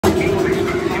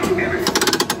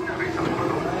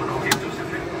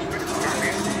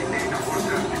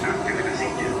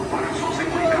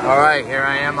Alright, here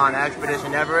I am on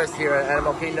Expedition Everest here at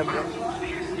Animal Kingdom.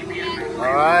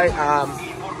 Alright,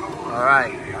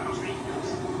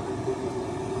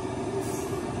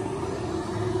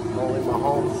 Only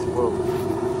Mahomes. Whoa.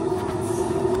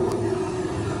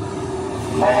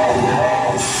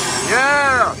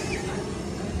 Yeah!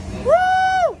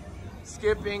 Woo!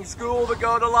 Skipping school to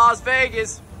go to Las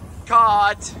Vegas.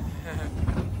 Caught.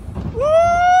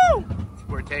 Woo!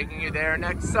 We're taking you there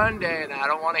next Sunday, and I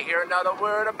don't want to hear another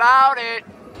word about it.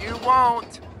 You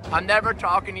won't. I'm never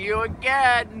talking to you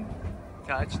again.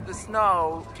 Touch the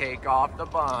snow, take off the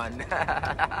bun.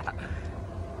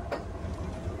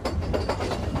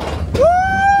 Woo!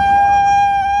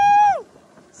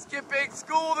 Skipping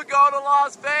school to go to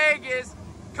Las Vegas.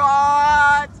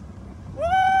 Caught. Woo!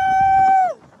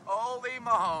 Holy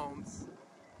Mahomes.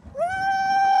 Woo!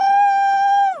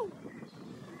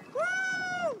 Woo!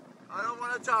 I don't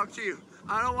want to talk to you.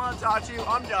 I don't want to talk to you.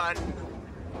 I'm done.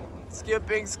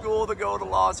 Skipping school to go to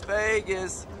Las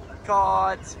Vegas.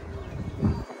 Caught.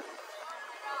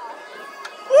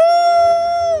 Woo!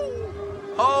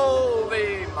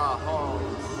 Holy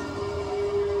Mahomes.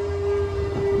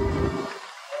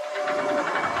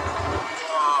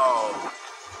 Whoa.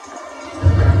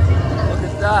 Look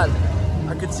at that.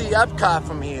 I could see Epcot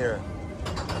from here.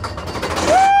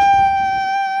 Woo!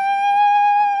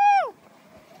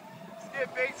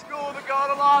 Skipping school to go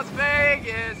to Las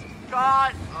Vegas.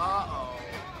 Caught. Uh-oh.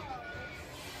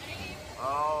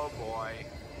 Oh boy.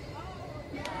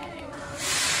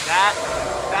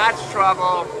 That's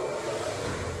trouble.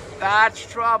 That's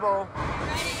trouble.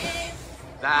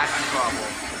 That's trouble.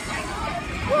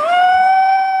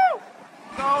 Woo!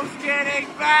 No skidding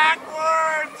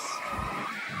backwards.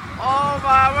 Oh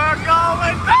my, we're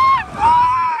going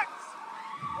backwards!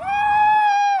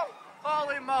 Woo!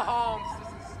 Holy Mahomes, this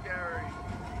is scary.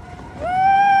 Woo!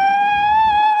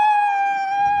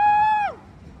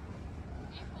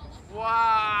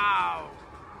 Wow.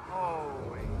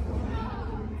 Holy.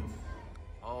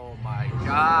 Oh my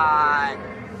God.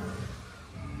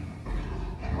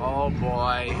 Oh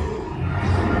boy.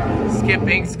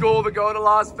 Skipping school to go to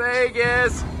Las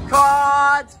Vegas.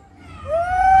 Caught. Woo!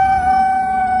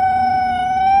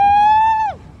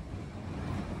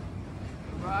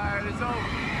 Ride is over.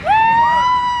 Woo!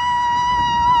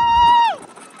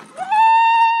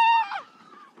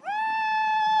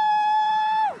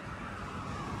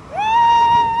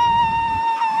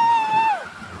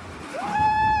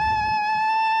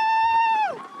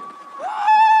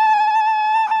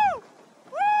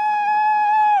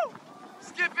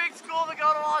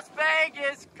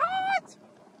 Vegas, caught!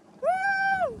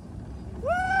 Woo!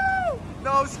 Woo!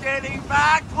 No skating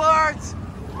backwards!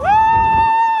 Woo!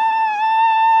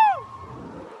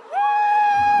 Woo!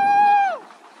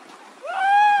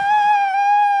 Woo!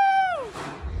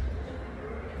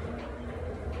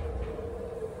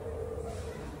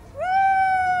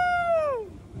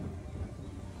 Woo!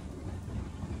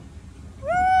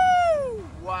 Woo!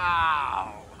 Wow!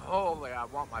 Holy, I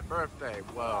want my birthday.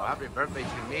 Whoa, happy birthday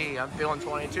to me. I'm feeling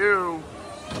 22.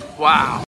 Wow.